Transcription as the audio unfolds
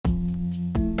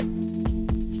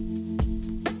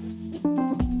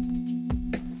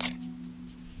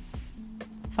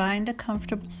Find a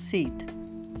comfortable seat.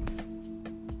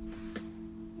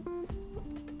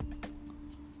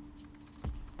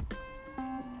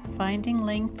 Finding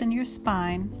length in your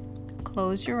spine,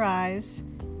 close your eyes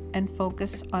and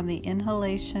focus on the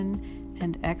inhalation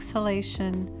and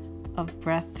exhalation of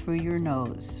breath through your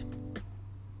nose.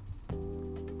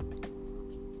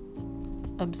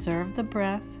 Observe the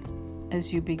breath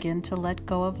as you begin to let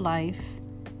go of life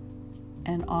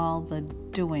and all the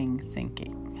doing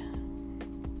thinking.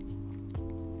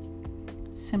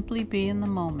 Simply be in the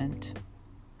moment,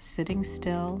 sitting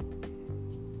still,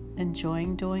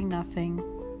 enjoying doing nothing,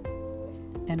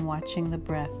 and watching the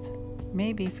breath,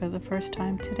 maybe for the first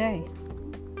time today.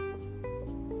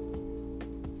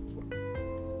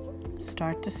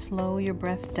 Start to slow your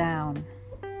breath down.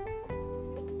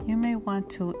 You may want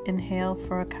to inhale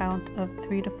for a count of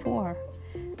 3 to 4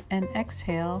 and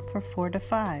exhale for 4 to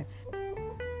 5.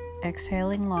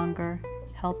 Exhaling longer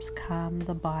helps calm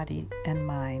the body and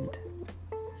mind.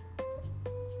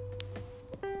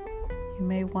 You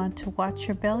may want to watch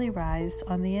your belly rise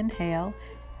on the inhale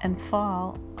and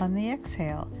fall on the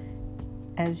exhale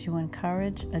as you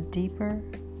encourage a deeper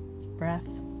breath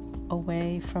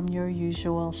away from your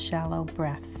usual shallow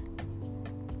breath.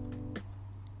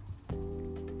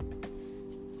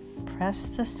 Press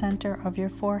the center of your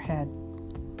forehead.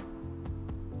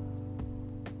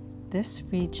 This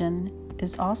region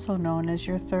is also known as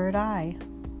your third eye.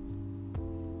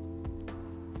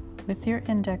 With your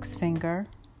index finger,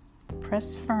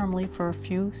 press firmly for a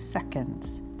few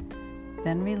seconds,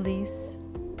 then release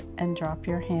and drop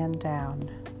your hand down.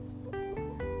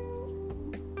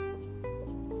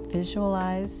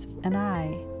 Visualize an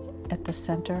eye at the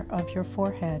center of your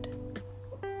forehead.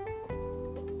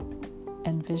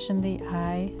 Envision the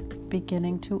eye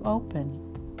beginning to open.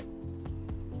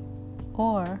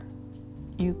 Or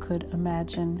you could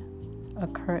imagine a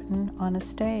curtain on a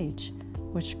stage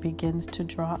which begins to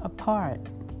draw apart,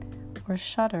 or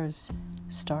shutters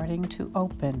starting to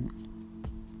open.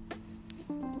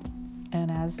 And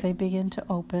as they begin to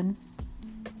open,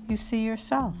 you see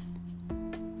yourself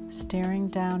staring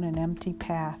down an empty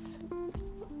path.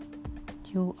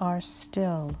 You are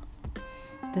still.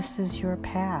 This is your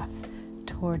path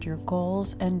toward your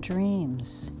goals and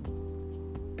dreams.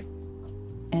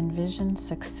 Envision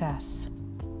success.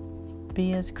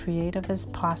 Be as creative as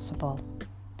possible.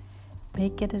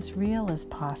 Make it as real as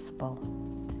possible.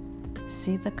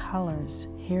 See the colors,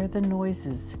 hear the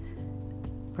noises,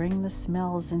 bring the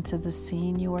smells into the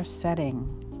scene you are setting.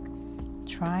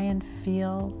 Try and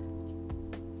feel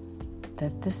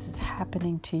that this is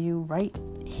happening to you right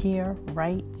here,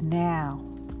 right now.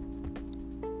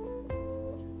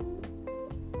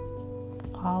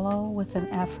 Follow with an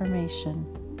affirmation.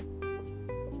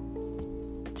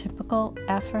 Typical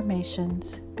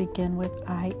affirmations begin with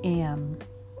I am.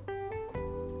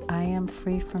 I am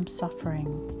free from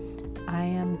suffering. I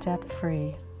am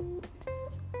debt-free.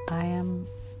 I am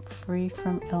free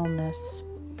from illness.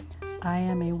 I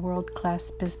am a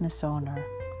world-class business owner.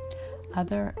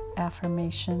 Other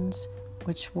affirmations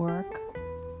which work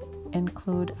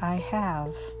include I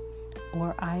have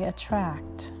or I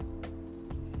attract.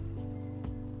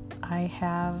 I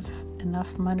have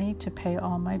enough money to pay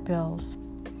all my bills.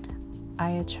 I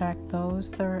attract those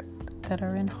that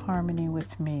are in harmony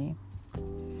with me.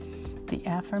 The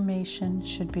affirmation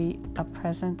should be a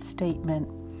present statement,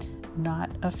 not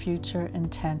a future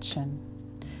intention.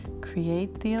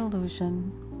 Create the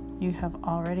illusion you have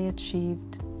already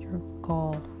achieved your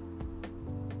goal.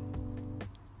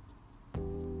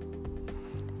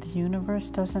 The universe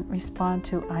doesn't respond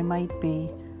to I might be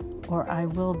or I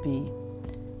will be.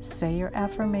 Say your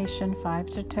affirmation 5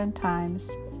 to 10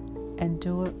 times and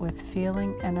do it with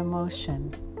feeling and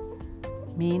emotion.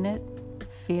 Mean it,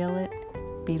 feel it,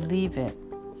 believe it.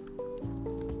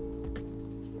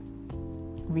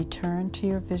 Return to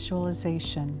your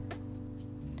visualization.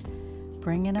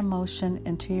 Bring an emotion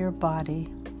into your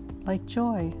body, like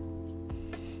joy.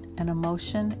 An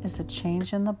emotion is a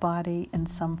change in the body in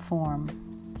some form.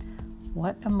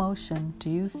 What emotion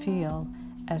do you feel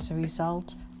as a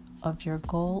result of your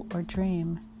goal or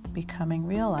dream becoming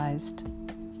realized?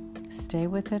 Stay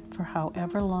with it for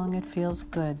however long it feels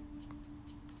good.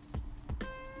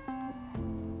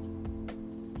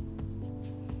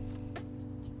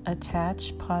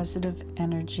 Attach positive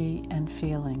energy and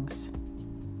feelings.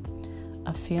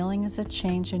 A feeling is a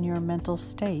change in your mental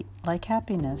state, like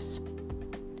happiness.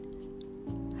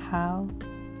 How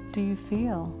do you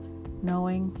feel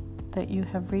knowing that you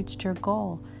have reached your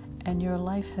goal and your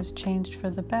life has changed for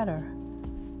the better?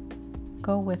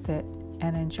 Go with it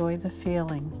and enjoy the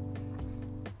feeling.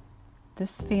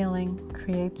 This feeling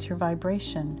creates your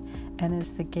vibration and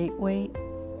is the gateway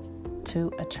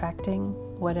to attracting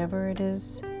whatever it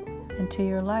is into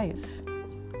your life.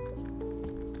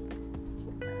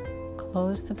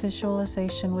 Close the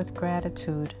visualization with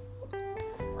gratitude.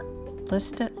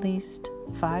 List at least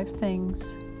 5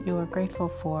 things you are grateful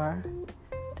for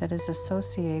that is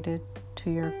associated to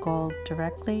your goal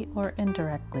directly or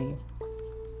indirectly.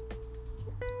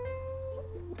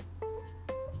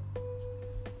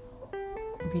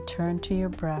 Return to your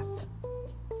breath.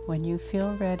 When you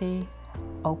feel ready,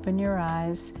 open your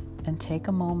eyes and take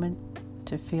a moment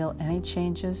to feel any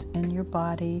changes in your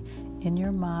body, in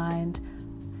your mind,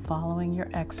 following your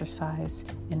exercise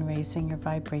in raising your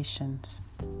vibrations.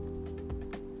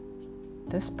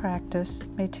 This practice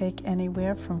may take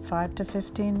anywhere from 5 to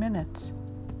 15 minutes.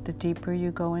 The deeper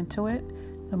you go into it,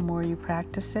 the more you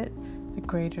practice it, the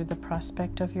greater the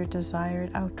prospect of your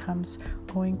desired outcomes,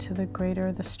 owing to the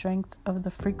greater the strength of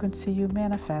the frequency you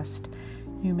manifest.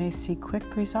 You may see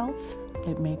quick results.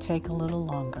 It may take a little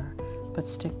longer, but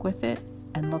stick with it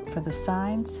and look for the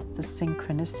signs, the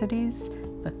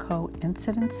synchronicities, the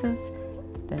coincidences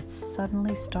that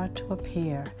suddenly start to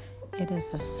appear. It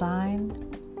is a sign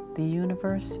the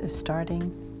universe is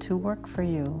starting to work for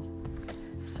you.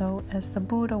 So, as the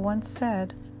Buddha once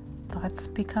said, thoughts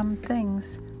become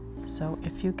things. So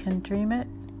if you can dream it,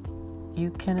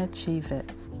 you can achieve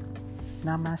it.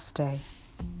 Namaste.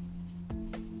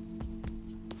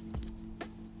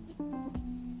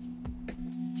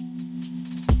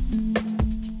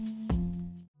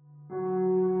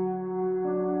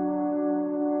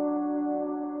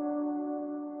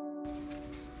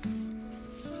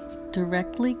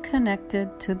 Directly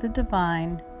connected to the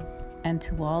divine and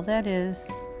to all that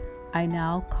is, I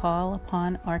now call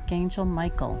upon Archangel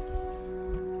Michael.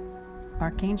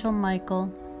 Archangel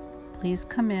Michael, please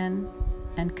come in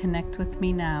and connect with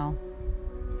me now.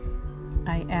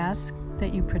 I ask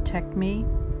that you protect me,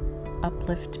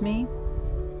 uplift me,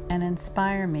 and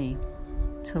inspire me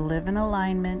to live in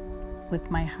alignment with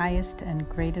my highest and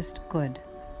greatest good.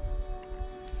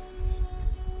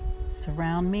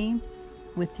 Surround me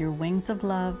with your wings of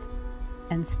love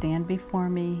and stand before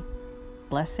me,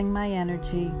 blessing my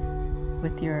energy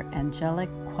with your angelic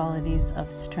qualities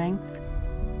of strength,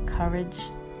 courage,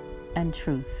 and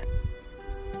truth.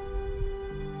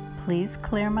 Please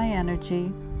clear my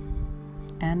energy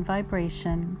and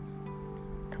vibration,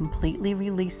 completely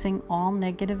releasing all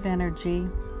negative energy,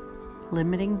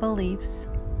 limiting beliefs,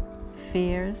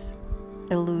 fears,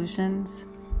 illusions,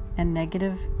 and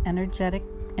negative energetic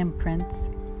imprints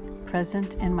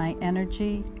present in my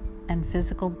energy and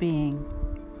physical being.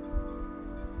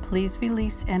 Please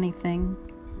release anything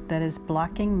that is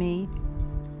blocking me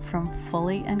from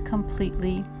fully and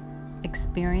completely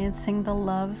experiencing the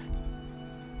love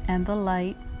and the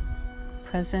light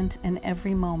present in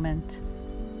every moment.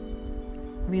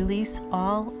 Release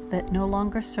all that no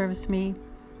longer serves me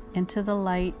into the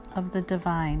light of the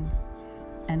divine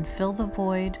and fill the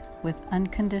void with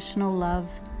unconditional love,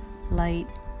 light,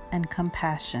 and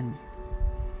compassion.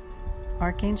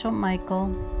 Archangel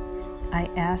Michael, I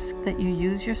ask that you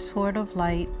use your sword of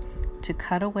light to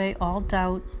cut away all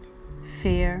doubt,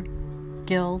 fear,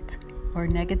 guilt, or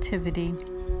negativity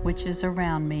which is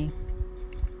around me.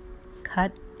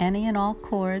 Cut any and all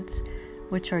cords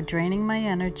which are draining my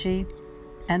energy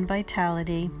and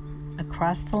vitality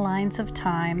across the lines of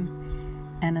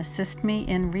time and assist me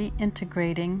in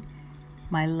reintegrating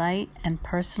my light and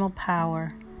personal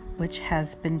power which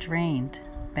has been drained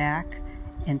back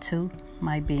into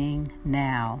my being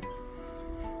now.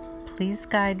 Please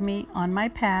guide me on my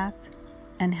path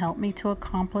and help me to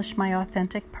accomplish my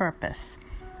authentic purpose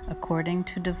according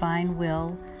to divine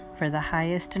will for the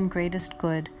highest and greatest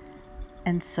good,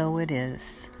 and so it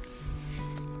is.